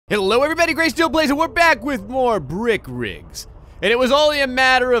Hello everybody, GrayStillPlays, and we're back with more brick rigs. And it was only a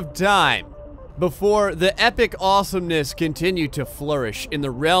matter of time before the epic awesomeness continued to flourish in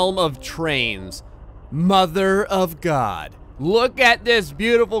the realm of trains. Mother of God. Look at this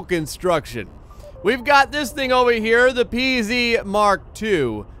beautiful construction. We've got this thing over here, the PZ Mark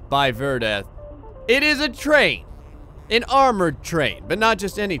II by Verdeth. It is a train. An armored train, but not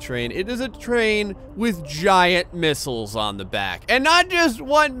just any train. It is a train with giant missiles on the back. And not just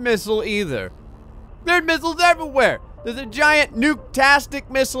one missile either. There's missiles everywhere. There's a giant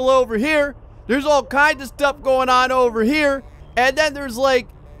nuke-tastic missile over here. There's all kinds of stuff going on over here. And then there's like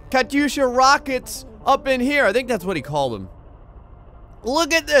Katyusha rockets up in here. I think that's what he called them.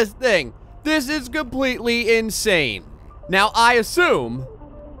 Look at this thing. This is completely insane. Now I assume...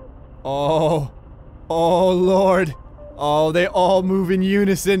 Oh Lord. Oh, they all move in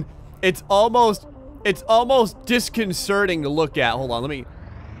unison. It's almost disconcerting to look at. Hold on,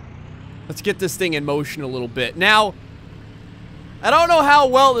 let's get this thing in motion a little bit. Now, I don't know how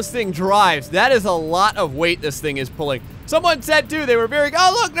well this thing drives. That is a lot of weight this thing is pulling. Someone said too, they were very,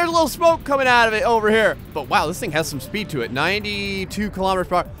 oh look, there's a little smoke coming out of it over here. But wow, this thing has some speed to it, 92 kilometers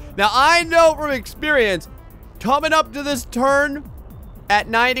per hour. Now I know from experience, coming up to this turn at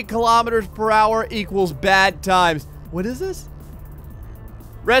 90 kilometers per hour equals bad times. What is this?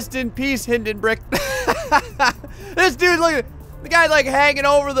 Rest in peace, Hindenbrick. This dude, look, the guy's like hanging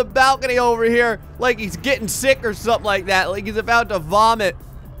over the balcony over here like he's getting sick or something like that, like he's about to vomit.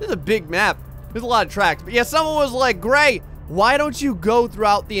 This is a big map. There's a lot of tracks. But yeah, someone was like, Gray, why don't you go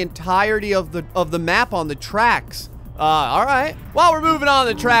throughout the entirety of the map on the tracks? All right. While we're moving on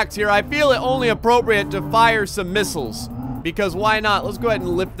the tracks here, I feel it only appropriate to fire some missiles. Because why not? Let's go ahead and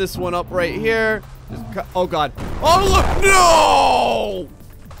lift this one up right here. Oh God. Oh look, no!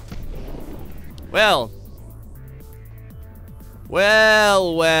 Well.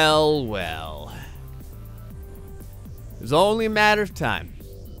 It was only a matter of time.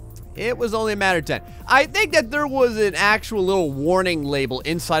 It was only a matter of time. I think that there was an actual little warning label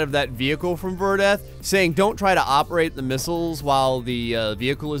inside of that vehicle from Verdeth saying don't try to operate the missiles while the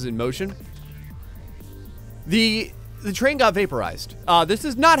vehicle is in motion. The train got vaporized. This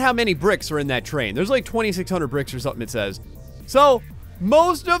is not how many bricks are in that train. There's like 2,600 bricks or something it says. So,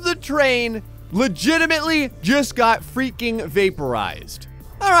 most of the train legitimately just got freaking vaporized.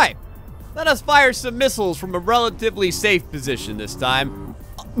 All right, let us fire some missiles from a relatively safe position this time.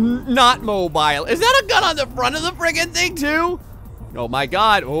 Not mobile. Is that a gun on the front of the friggin' thing too? Oh my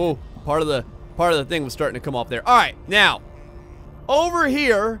God. Oh, part of the thing was starting to come off there. All right, now, over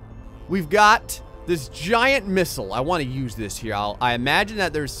here, we've got this giant missile. I want to use this here. I imagine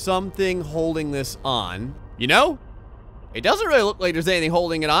that there's something holding this on. You know, it doesn't really look like there's anything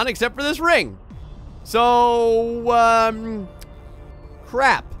holding it on except for this ring. So,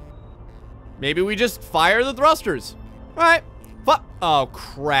 crap. Maybe we just fire the thrusters. All right. Oh,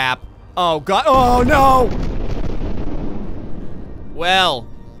 crap. Oh, God. Oh, no. Well,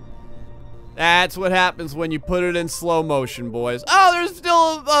 that's what happens when you put it in slow motion, boys. Oh, there's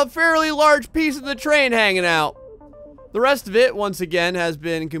still a fairly large piece of the train hanging out. The rest of it, once again, has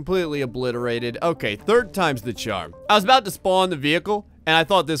been completely obliterated. Okay, third time's the charm. I was about to spawn the vehicle, and I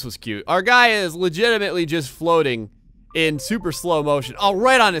thought this was cute. Our guy is legitimately just floating in super slow motion. Oh,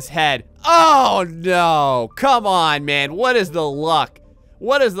 right on his head. Oh, no. Come on, man. What is the luck?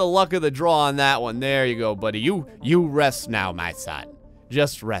 What is the luck of the draw on that one? There you go, buddy. You rest now, my son.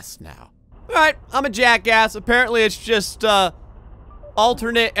 Just rest now. All right, I'm a jackass. Apparently, it's just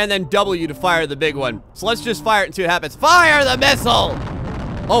alternate and then W to fire the big one. So let's just fire it and see what happens. Fire the missile!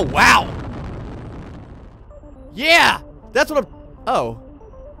 Oh, wow. Yeah, that's what I'm... Oh,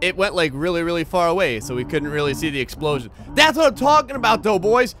 it went like really, really far away, so we couldn't really see the explosion. That's what I'm talking about, though,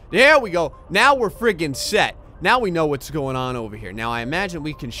 boys. There we go. Now we're friggin' set. Now we know what's going on over here. Now, I imagine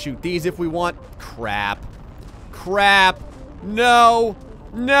we can shoot these if we want. Crap. Crap. No.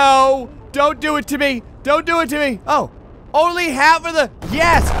 No. Don't do it to me. Don't do it to me. Oh, only half of the...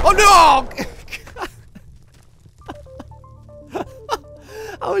 Yes. Oh, no.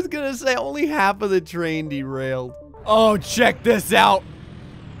 I was going to say only half of the train derailed. Oh, check this out.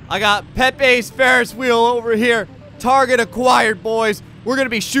 I got Pepe's Ferris wheel over here. Target acquired, boys. We're going to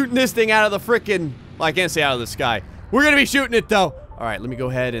be shooting this thing out of the frickin'... Well, I can't say out of the sky. We're going to be shooting it, though. All right, let me go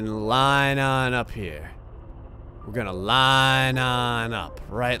ahead and line on up here. We're gonna line on up,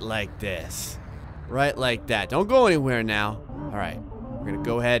 right like this. Right like that. Don't go anywhere now. All right, we're gonna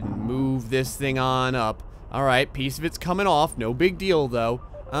go ahead and move this thing on up. All right, piece of it's coming off. No big deal, though.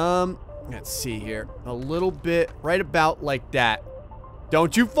 Let's see here. A little bit, right about like that.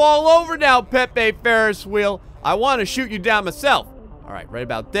 Don't you fall over now, Pepe Ferris wheel. I want to shoot you down myself. All All right, right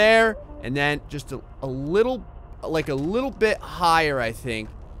about there. And then just a little, like a little bit higher, I think.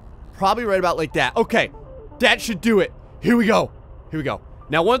 Probably right about like that. Okay, that should do it. Here we go. Here we go.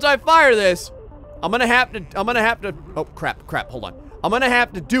 Now, once I fire this, I'm gonna have to, oh, crap, hold on. I'm gonna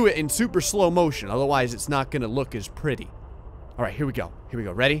have to do it in super slow motion. Otherwise, it's not gonna look as pretty. All right, here we go. Here we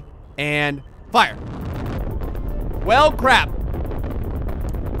go. Ready? And fire. Well, crap.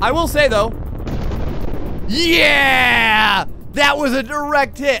 I will say, though, yeah! That was a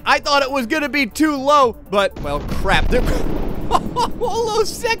direct hit. I thought it was gonna be too low, but, well, crap. There all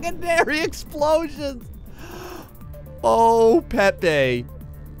those secondary explosions. Oh, Pepe.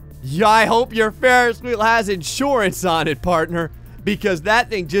 Yeah, I hope your Ferris wheel has insurance on it, partner, because that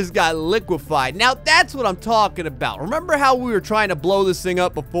thing just got liquefied. Now, that's what I'm talking about. Remember how we were trying to blow this thing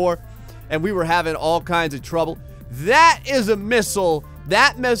up before, and we were having all kinds of trouble? That is a missile.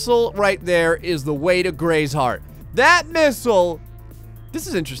 That missile right there is the way to Gray's heart. That missile, this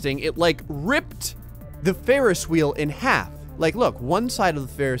is interesting. It, like, ripped the Ferris wheel in half. Like, look, one side of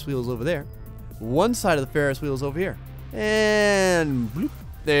the Ferris wheel is over there. One side of the Ferris wheel is over here. And bloop,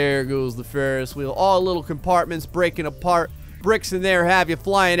 there goes the Ferris wheel. All little compartments breaking apart. Bricks in there have you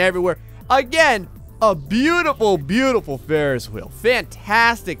flying everywhere. Again, a beautiful, beautiful Ferris wheel.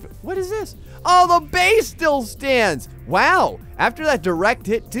 Fantastic. What is this? Oh, the base still stands. Wow. After that direct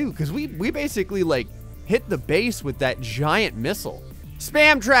hit, too, because we basically, like, hit the base with that giant missile.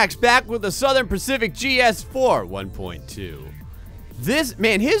 Spam Tracks back with the Southern Pacific GS4 1.2. This,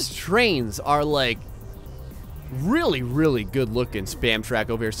 man, his trains are, like, really, really good looking. Spam Track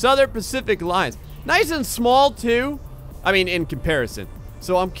over here. Southern Pacific lines. Nice and small, too. I mean, in comparison.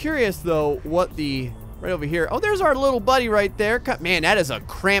 So I'm curious, though, what the... Right over here. Oh, there's our little buddy right there. Man, that is a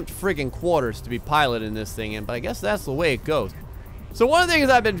cramped friggin' quarters to be piloting this thing in, but I guess that's the way it goes. So one of the things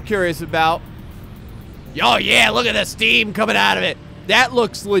I've been curious about... Oh, yeah, look at the steam coming out of it. That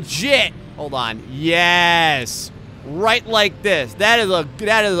looks legit. Hold on. Yes. Right like this. That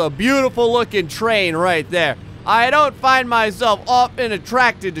is a beautiful looking train right there. I don't find myself often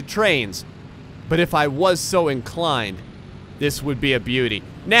attracted to trains, but if I was so inclined, this would be a beauty.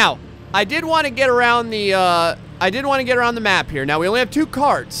 Now, I did want to get around the map here. Now, we only have 2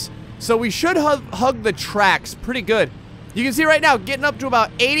 carts, so we should hug the tracks pretty good. You can see right now, getting up to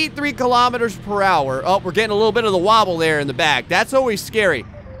about 83 kilometers per hour. Oh, we're getting a little bit of the wobble there in the back. That's always scary.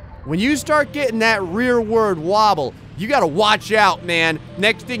 When you start getting that rearward wobble, you gotta watch out, man.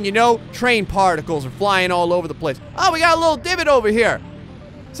 Next thing you know, train particles are flying all over the place. Oh, we got a little divot over here.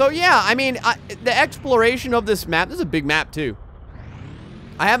 So yeah, I mean, the exploration of this map, this is a big map too.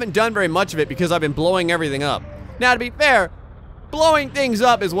 I haven't done very much of it because I've been blowing everything up. Now, to be fair, blowing things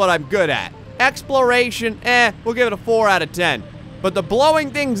up is what I'm good at. Exploration, we'll give it a 4 out of 10. But the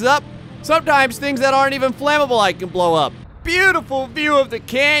blowing things up, sometimes things that aren't even flammable I can blow up. Beautiful view of the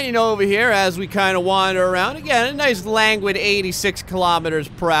canyon over here as we kind of wander around. Again, a nice languid 86 kilometers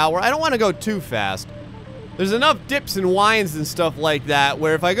per hour. I don't want to go too fast. There's enough dips and winds and stuff like that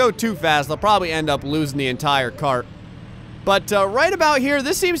where if I go too fast, I'll probably end up losing the entire cart. But right about here,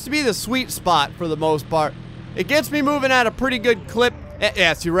 this seems to be the sweet spot for the most part. It gets me moving at a pretty good clip.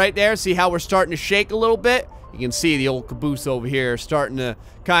 Yeah, see right there? See how we're starting to shake a little bit? You can see the old caboose over here starting to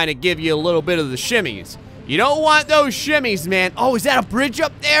kind of give you a little bit of the shimmies. You don't want those shimmies, man. Oh, is that a bridge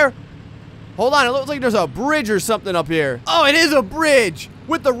up there? Hold on, it looks like there's a bridge or something up here. Oh, it is a bridge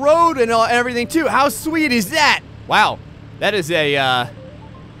with the road and everything too. How sweet is that? Wow, that is a,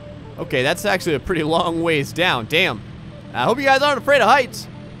 okay, that's actually a pretty long ways down. Damn. I hope you guys aren't afraid of heights.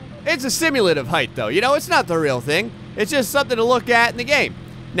 It's a simulative height, though. You know, it's not the real thing. It's just something to look at in the game.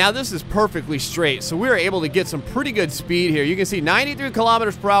 Now, this is perfectly straight, so we were able to get some pretty good speed here. You can see 93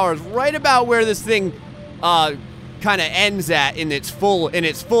 kilometers per hour is right about where this thing kind of ends at in its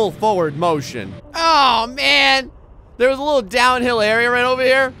full forward motion. Oh, man. There was a little downhill area right over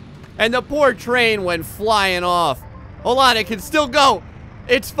here, and the poor train went flying off. Hold on, it can still go.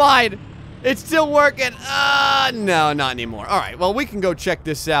 It's fine. It's still working. No, not anymore. All right, well, we can go check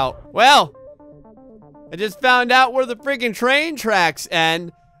this out. Well, I just found out where the freaking train tracks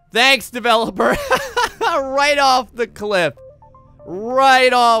end. Thanks, developer. Right off the cliff.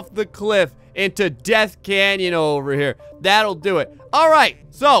 Right off the cliff into Death Canyon over here. That'll do it. All right,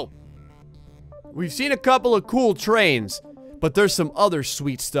 so we've seen a couple of cool trains, but there's some other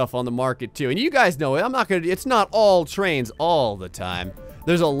sweet stuff on the market too. And you guys know it. It's not all trains all the time.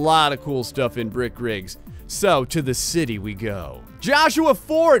 There's a lot of cool stuff in brick rigs. So, to the city we go. Joshua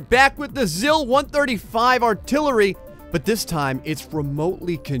Ford back with the ZIL 135 artillery, but this time it's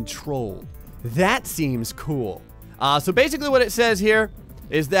remotely controlled. That seems cool. So basically what it says here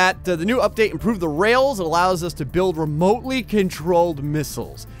is that the new update improved the rails. It allows us to build remotely controlled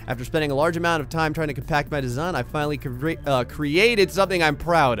missiles. After spending a large amount of time trying to compact my design, I finally created something I'm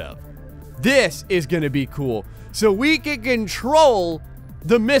proud of. This is going to be cool. So we can control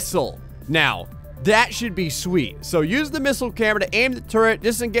the missile. Now, that should be sweet. So use the missile camera to aim the turret,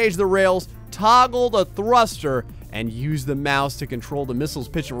 disengage the rails, toggle the thruster, and use the mouse to control the missile's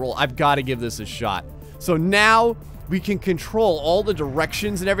pitch and roll. I've got to give this a shot. So now we can control all the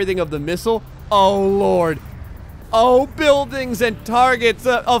directions and everything of the missile. Oh, Lord. Oh, buildings and targets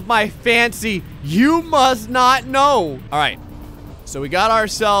of my fancy. You must not know. All right. So we got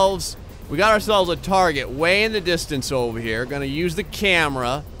ourselves a target way in the distance over here. Gonna use the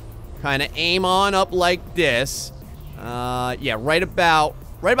camera. Kind of aim on up like this. Yeah, right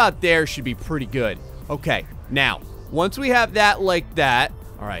about there should be pretty good. Okay. Now, once we have that like that,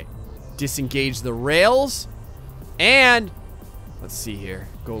 all right. Disengage the rails. And let's see here.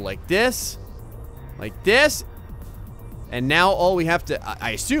 Go like this. Like this. And now all we have to,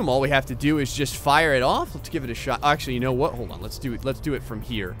 I assume all we have to do is just fire it off. Let's give it a shot. Actually, you know what? Hold on. Let's do it. Let's do it from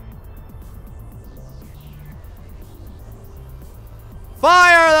here.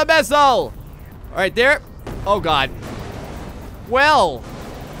 Fire the missile! All right, there. Oh, God. Well.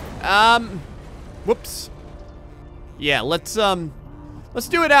 Whoops. Yeah, let's do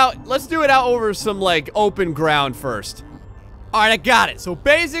it out. Let's do it out over some, like, open ground first. All right, I got it. So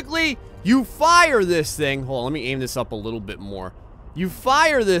basically, you fire this thing. Hold on, let me aim this up a little bit more. You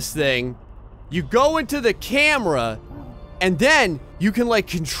fire this thing, you go into the camera, and then you can, like,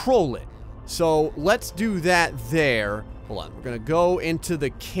 control it. So let's do that there. Hold on, we're gonna go into the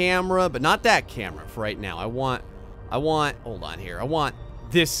camera, but not that camera for right now. I want, hold on here. I want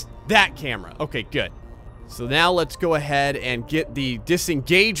that camera. Okay, good. So now let's go ahead and get the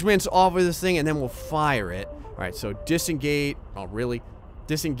disengagements off of this thing, and then we'll fire it. All right, so disengage. Oh, really?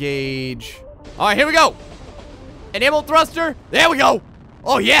 Disengage. All right, here we go. Enable thruster. There we go.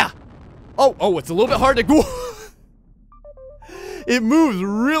 Oh, yeah. Oh, it's a little bit hard to go. It moves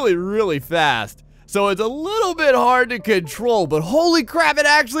really, really fast. So it's a little bit hard to control, but holy crap, it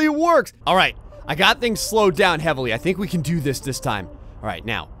actually works. All right, I got things slowed down heavily. I think we can do this time. All right,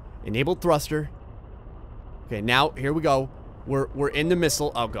 now, enable thruster. Okay, now, here we go. We're in the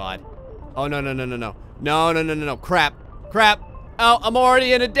missile. Oh, God. Oh, no. No. Crap. Oh, I'm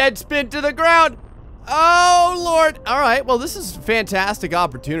already in a dead spin to the ground. Oh, Lord. All right, well, this is a fantastic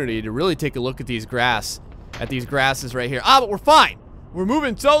opportunity to really take a look at these grasses right here. Ah, but we're fine. We're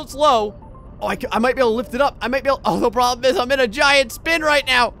moving so slow. Oh, I might be able to lift it up. Oh, the problem is I'm in a giant spin right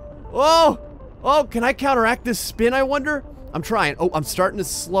now. Oh, can I counteract this spin, I wonder? I'm trying. Oh, I'm starting to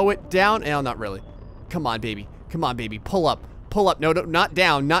slow it down. No, not really. Come on, baby. Pull up. No, not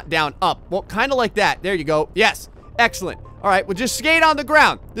down, up. Well, kind of like that. There you go. Yes. Excellent. All right, well, just skate on the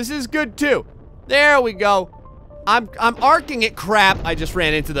ground. This is good, too. There we go. I'm arcing it. Crap. I just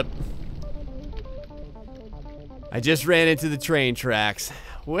ran into the train tracks.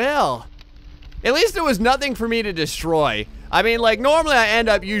 Well, at least there was nothing for me to destroy. I mean, like, normally I end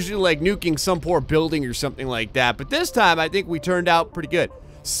up usually, like, nuking some poor building or something like that. But this time, I think we turned out pretty good.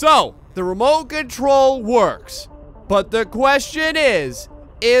 So, the remote control works. But the question is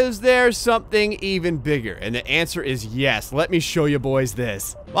there something even bigger? And the answer is yes. Let me show you boys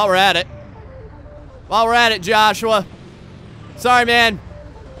this. While we're at it, Joshua. Sorry, man.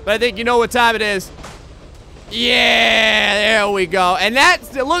 But I think you know what time it is. Yeah, there we go. And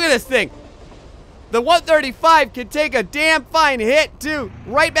that's, look at this thing. The 135 can take a damn fine hit, too.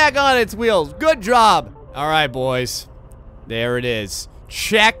 Right back on its wheels. Good job. All right, boys. There it is.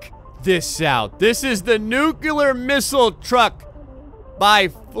 Check this out. This is the nuclear missile truck by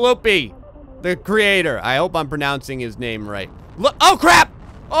Floopy, the creator. I hope I'm pronouncing his name right. Look. Oh, crap.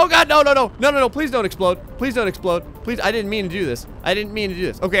 Oh, God. No. Please don't explode. Please. I didn't mean to do this.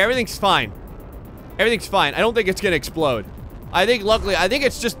 Okay, everything's fine. I don't think it's going to explode. Luckily, I think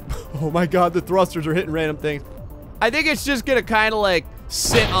it's just... Oh, my God. The thrusters are hitting random things. I think it's just going to kind of, like,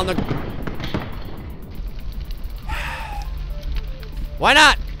 sit on the... Why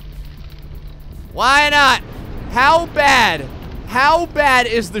not? How bad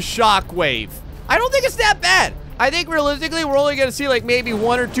is the shockwave? I don't think it's that bad. I think realistically, we're only gonna see like maybe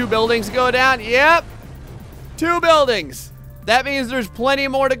 1 or 2 buildings go down. Yep, 2 buildings. That means there's plenty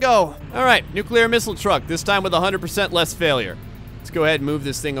more to go. All right, nuclear missile truck, this time with 100% less failure. Let's go ahead and move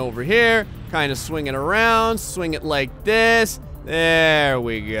this thing over here. Kind of swing it around, swing it like this. There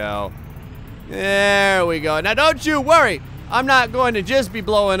we go. Now don't you worry. I'm not going to just be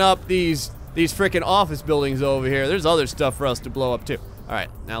blowing up these freaking office buildings over here. There's other stuff for us to blow up too. All right,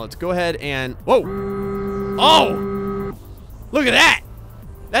 now let's go ahead and... Whoa! Oh! Look at that!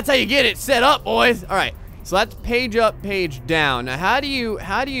 That's how you get it set up, boys. All right, so that's page up, page down. Now, how do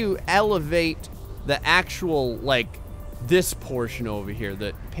you elevate the actual, like, this portion over here?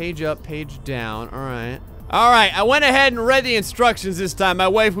 The page up, page down. All right. All right, I went ahead and read the instructions this time. My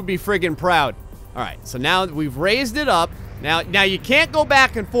wife would be friggin' proud. All right, so now we've raised it up. Now you can't go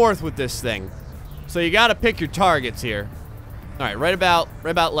back and forth with this thing. So you gotta pick your targets here. All right, right about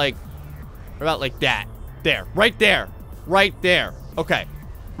like that. There, right there, right there. Okay,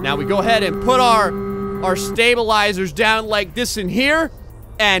 now we go ahead and put our stabilizers down like this in here,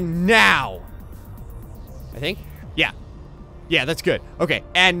 and now, I think, yeah, that's good. Okay,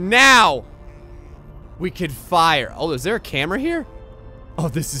 and now we can fire. Oh, is there a camera here? Oh,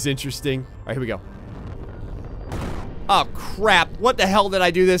 this is interesting. All right, here we go. Oh, crap. What the hell did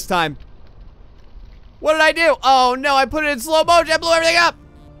I do this time? What did I do? Oh, no, I put it in slow motion. I blew everything up.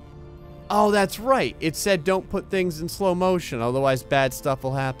 Oh, that's right. It said don't put things in slow motion, otherwise bad stuff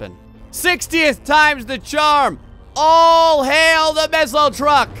will happen. 60th time's the charm. All hail the missile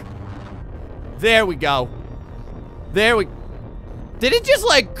truck. There we go. There we... Did it just,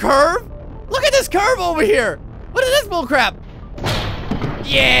 like, curve? Look at this curve over here. What is this bullcrap?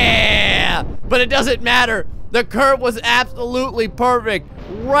 Yeah! But it doesn't matter. The curve was absolutely perfect.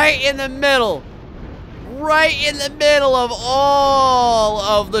 Right in the middle. Right in the middle of all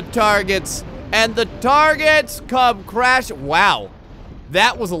of the targets. And the targets come crash. Wow.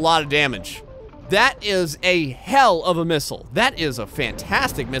 That was a lot of damage. That is a hell of a missile. That is a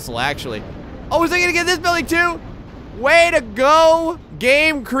fantastic missile, actually. Oh, is it gonna get this building too? Way to go,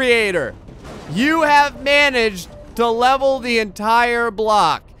 game creator. You have managed to level the entire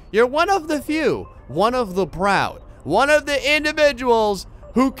block. You're one of the few, one of the proud, one of the individuals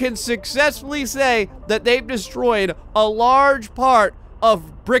who can successfully say that they've destroyed a large part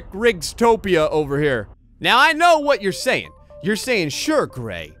of GrayStillPlays over here. Now, I know what you're saying. You're saying, sure,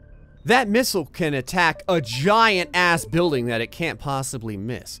 Gray, that missile can attack a giant-ass building that it can't possibly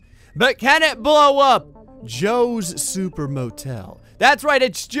miss. But can it blow up Joe's Super Motel? That's right,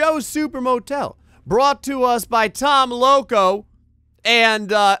 it's Joe's Super Motel. Brought to us by Tom Loco.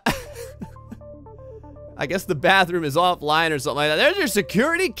 And, I guess the bathroom is offline or something like that. There's your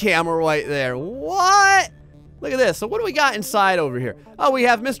security camera right there. What? Look at this. So what do we got inside over here? Oh, we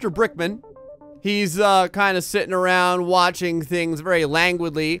have Mr. Brickman. He's kind of sitting around watching things very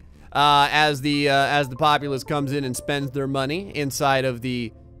languidly as the populace comes in and spends their money inside of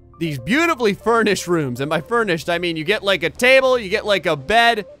these beautifully furnished rooms. And by furnished, I mean you get like a table, you get like a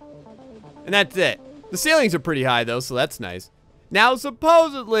bed, and that's it. The ceilings are pretty high though, so that's nice. Now,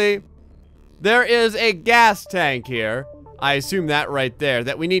 supposedly, there is a gas tank here. I assume that right there,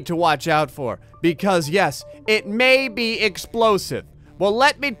 that we need to watch out for. Because, yes, it may be explosive. Well,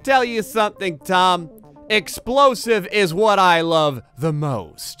 let me tell you something, Tom. Explosive is what I love the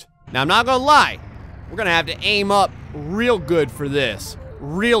most. Now, I'm not gonna lie. We're gonna have to aim up real good for this.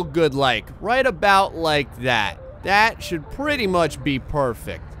 Real good, like, right about like that. That should pretty much be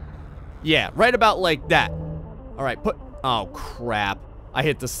perfect. Yeah, right about like that. All right, oh, crap. I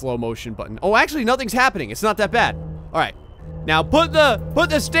hit the slow motion button. Oh, actually, nothing's happening. It's not that bad. All right. Now, put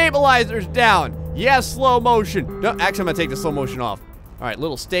the stabilizers down. Yes, slow motion. No, actually, I'm gonna take the slow motion off. All right,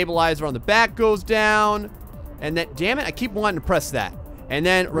 little stabilizer on the back goes down. And then, damn it, I keep wanting to press that. And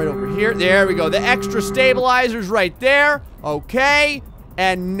then right over here, there we go. The extra stabilizers right there. Okay.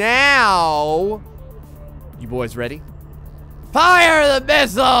 And now, you boys ready? Fire the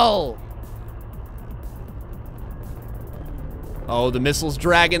missile! Oh, the missile's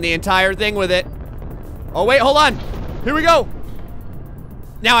dragging the entire thing with it. Oh, wait, hold on. Here we go.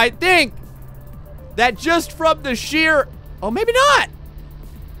 Now, I think that just from the sheer... Oh, maybe not.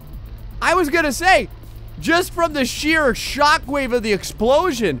 I was gonna say, just from the sheer shockwave of the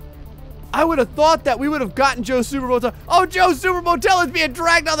explosion, I would have thought that we would have gotten Joe's Super Motel. Oh, Joe's Super Motel is being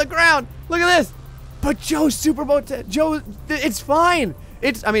dragged on the ground. Look at this. But Joe's Super Motel, it's fine.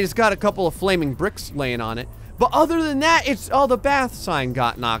 I mean, it's got a couple of flaming bricks laying on it. But other than that, the bath sign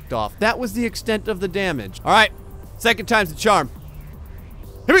got knocked off. That was the extent of the damage. All right, second time's the charm.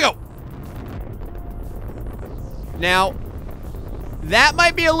 Here we go. Now, that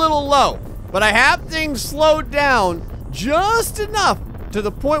might be a little low, but I have things slowed down just enough to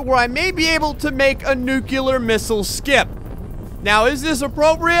the point where I may be able to make a nuclear missile skip. Now, is this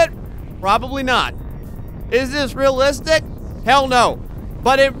appropriate? Probably not. Is this realistic? Hell no.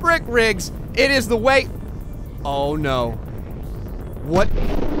 But in brick rigs, it is the way... Oh no. What?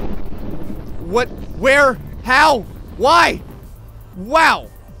 Where? How? Why? Wow.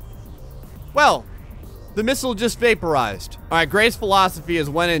 Well, the missile just vaporized. All right, Gray's philosophy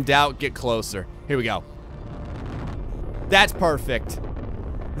is when in doubt, get closer. Here we go. That's perfect.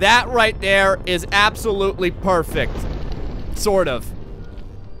 That right there is absolutely perfect. Sort of.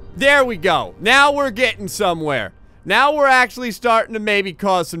 There we go. Now we're getting somewhere. Now we're actually starting to maybe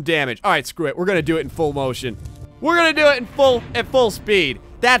cause some damage. All right, screw it. We're gonna do it in full motion. We're gonna do it at full speed.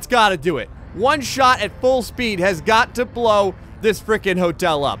 That's gotta do it. One shot at full speed has got to blow this freaking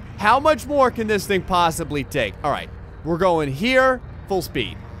hotel up. How much more can this thing possibly take? All right, we're going here, full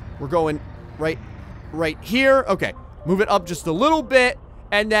speed. We're going right here. Okay, move it up just a little bit,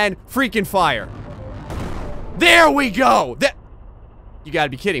 and then freaking fire. There we go. You gotta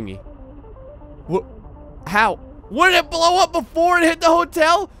be kidding me. What? How? Wouldn't it blow up before it hit the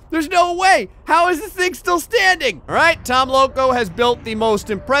hotel? There's no way. How is this thing still standing? All right, Tom Loco has built the most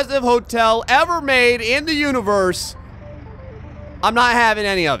impressive hotel ever made in the universe. I'm not having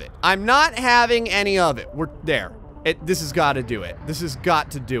any of it. I'm not having any of it. We're there. This has got to do it. This has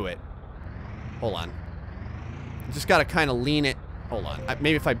got to do it. Hold on. Just got to kind of lean it. Hold on.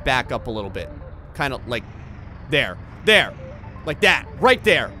 Maybe if I back up a little bit. Kind of like there. There. Like that. Right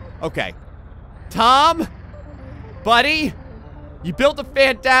there. Okay. Tom? Buddy? You built a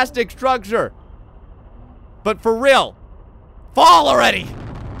fantastic structure. But for real, fall already.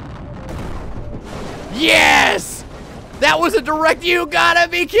 Yes! That was a direct, you gotta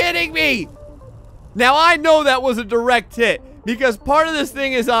be kidding me! Now I know that was a direct hit because part of this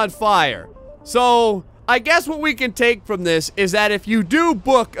thing is on fire. So I guess what we can take from this is that if you do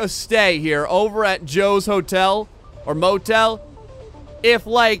book a stay here over at Joe's Hotel or Motel, if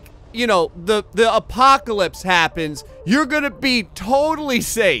like, you know, the apocalypse happens, you're gonna be totally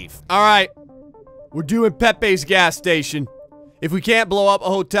safe. All right, we're doing Pepe's gas station. If we can't blow up a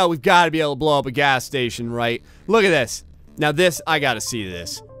hotel, we've got to be able to blow up a gas station, right? Look at this. Now this, I gotta see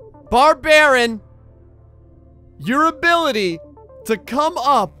this. Barbarian, your ability to come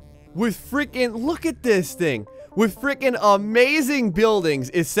up with freaking, look at this thing, with freaking amazing buildings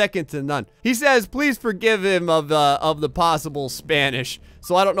is second to none. He says, please forgive him of the possible Spanish.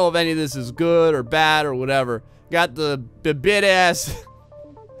 So I don't know if any of this is good or bad or whatever. Got the bit ass.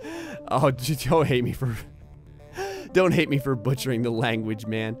 Oh, don't hate me for butchering the language,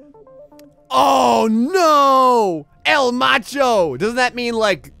 man. Oh no! El Macho! Doesn't that mean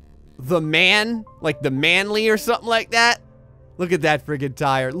like the man? Like the manly or something like that? Look at that friggin'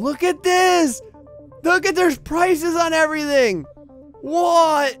 tire. Look at this! Look at, there's prices on everything!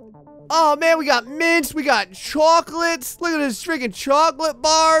 What? Oh man, we got mints, we got chocolates. Look at this freaking chocolate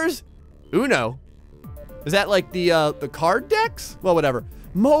bars. Uno. Is that like the card decks? Well, whatever.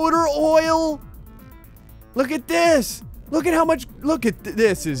 Motor oil. Look at this. Look at how much, look at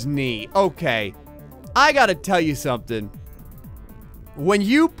this is neat. Okay. I gotta tell you something. When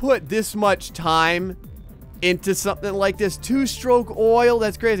you put this much time into something like this, 2-stroke oil,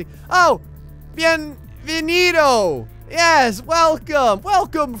 that's crazy. Oh, bienvenido. Yes, welcome.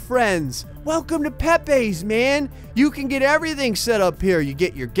 Welcome, friends. Welcome to Pepe's, man. You can get everything set up here. You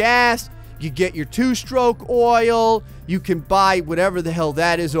get your gas, you get your 2-stroke oil, you can buy whatever the hell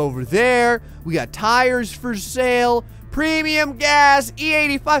that is over there. We got tires for sale, premium gas,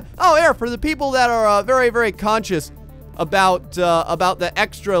 E85. Oh, yeah, for the people that are very, very conscious about the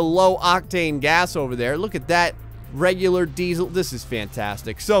extra low octane gas over there. Look at that regular diesel. This is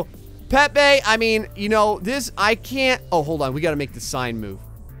fantastic. So, Pepe, I mean, you know, this, I can't, oh, hold on, we gotta make the sign move.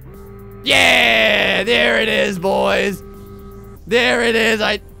 Yeah, there it is, boys. There it is,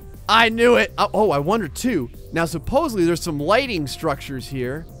 I knew it. Oh, I wonder too. Now, supposedly there's some lighting structures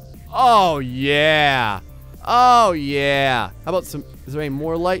here. Oh, yeah. Oh, yeah. How about some, is there any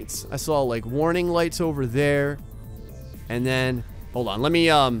more lights? I saw like warning lights over there. And then, hold on, let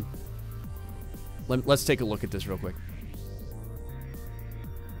me, let's take a look at this real quick.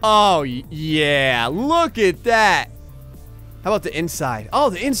 Oh, yeah, look at that. How about the inside? Oh,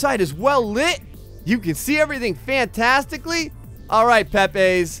 the inside is well lit. You can see everything fantastically. All right,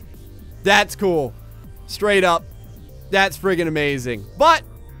 Pepe's. That's cool. Straight up. That's friggin' amazing. But,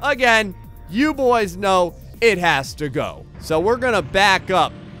 again, you boys know it has to go. So we're gonna back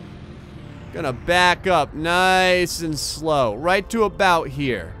up. Gonna back up nice and slow. Right to about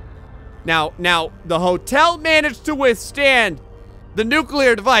here. Now, the hotel managed to withstand the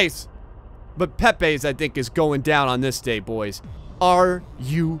nuclear device. But Pepe's, I think, is going down on this day, boys. Are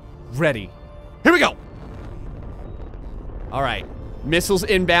you ready? Here we go. All right. Missiles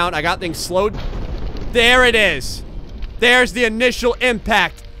inbound. I got things slowed. There it is. There's the initial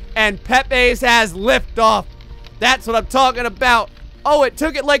impact. And Pepe's has liftoff. That's what I'm talking about. Oh, it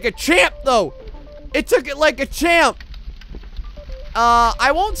took it like a champ, though. It took it like a champ.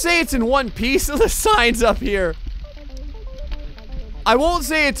 I won't say it's in one piece. The sign's up here. I won't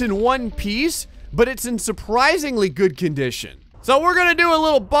say it's in one piece, but it's in surprisingly good condition. So we're gonna do a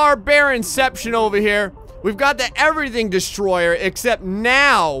little barbarianception over here. We've got the everything destroyer, except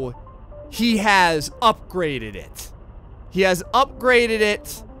now he has upgraded it. He has upgraded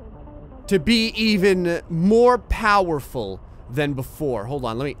it to be even more powerful than before. Hold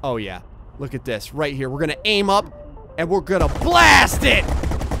on, let me, oh yeah. Look at this, right here. We're gonna aim up, and we're gonna blast it!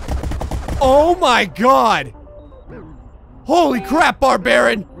 Oh my god! Holy crap,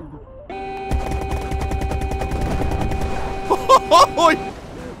 barbarian!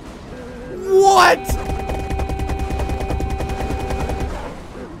 What?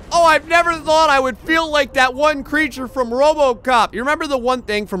 Oh, I've never thought I would feel like that one creature from RoboCop. You remember the one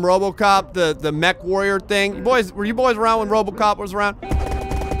thing from RoboCop, the mech warrior thing? You boys, were you boys around when RoboCop was around?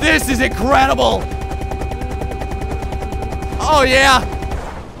 This is incredible! Oh yeah!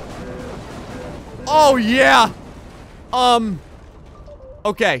 Oh yeah!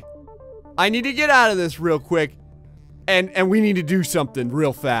 Okay. I need to get out of this real quick. And we need to do something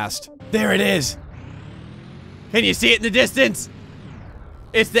real fast. There it is. Can you see it in the distance?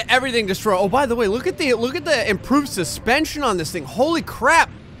 It's the everything destroyer. Oh, by the way, look at the improved suspension on this thing. Holy crap.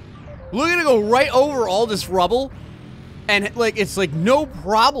 We're gonna go right over all this rubble. And like, it's like no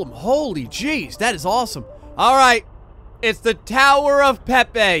problem. Holy jeez, that is awesome. All right, it's the Tower of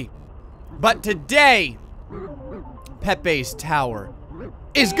Pepe. But today, Pepe's tower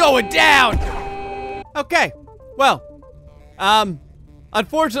is going down. Okay, well,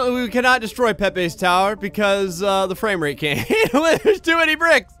 unfortunately, we cannot destroy Pepe's tower because the frame rate can't handle it. There's too many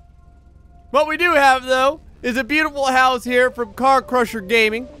bricks. What we do have, though, is a beautiful house here from Car Crusher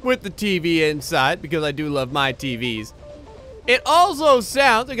Gaming with the TV inside because I do love my TVs. It also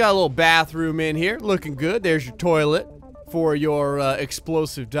sounds, I got a little bathroom in here, looking good. There's your toilet for your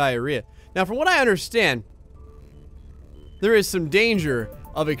explosive diarrhea. Now, from what I understand, there is some danger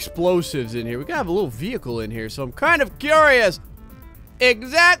of explosives in here. We gotta have a little vehicle in here, so I'm kind of curious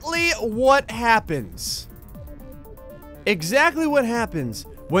exactly what happens. Exactly what happens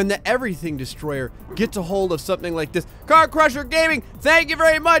when the everything destroyer gets a hold of something like this. Car Crusher Gaming, thank you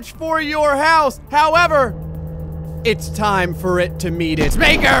very much for your house. However, it's time for it to meet its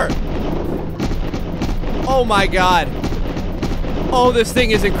maker. Oh my god. Oh, this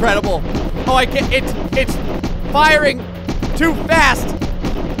thing is incredible. Oh, I can't, it's firing too fast.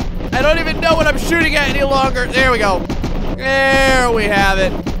 I don't even know what I'm shooting at any longer. There we go. There we have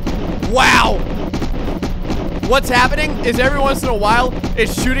it. Wow. What's happening is every once in a while,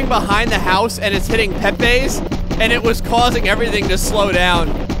 it's shooting behind the house and it's hitting Pepe's, and it was causing everything to slow down.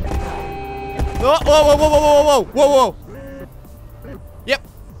 Whoa, whoa, whoa, whoa, whoa, whoa, whoa, whoa. Yep.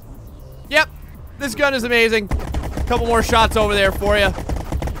 Yep. This gun is amazing. A couple more shots over there for you.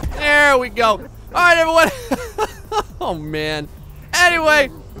 There we go. All right, everyone. Oh, man. Anyway,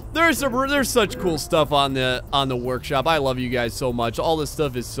 there's such cool stuff on the workshop. I love you guys so much. All this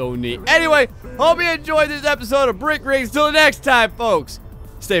stuff is so neat. Anyway, hope you enjoyed this episode of Brick Rings. Till the next time, folks.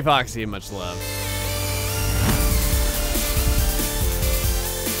 Stay foxy and much love.